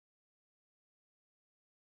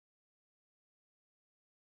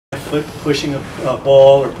foot pushing a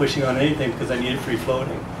ball or pushing on anything because I need it free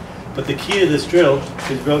floating. But the key to this drill is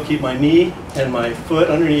to be able to keep my knee and my foot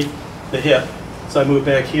underneath the hip. So I move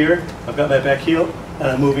back here, I've got my back heel, and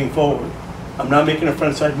I'm moving forward. I'm not making a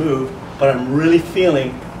front side move, but I'm really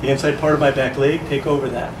feeling the inside part of my back leg take over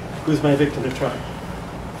that. Who's my victim to try?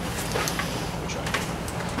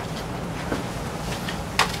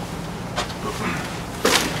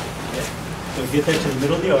 So get that to the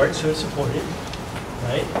middle of the arch so it's supported,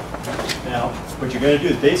 right? Now, what you're going to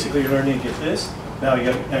do is basically you're learning to get this. Now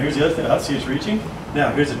here's the other thing. See, it's reaching.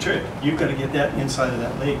 Now here's the trick. You've got to get that inside of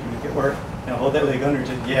that leg. You get work. Now hold that leg under.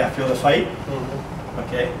 Yeah, feel the fight.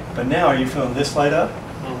 Okay. But now are you feeling this light up?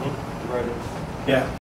 Right. Yeah.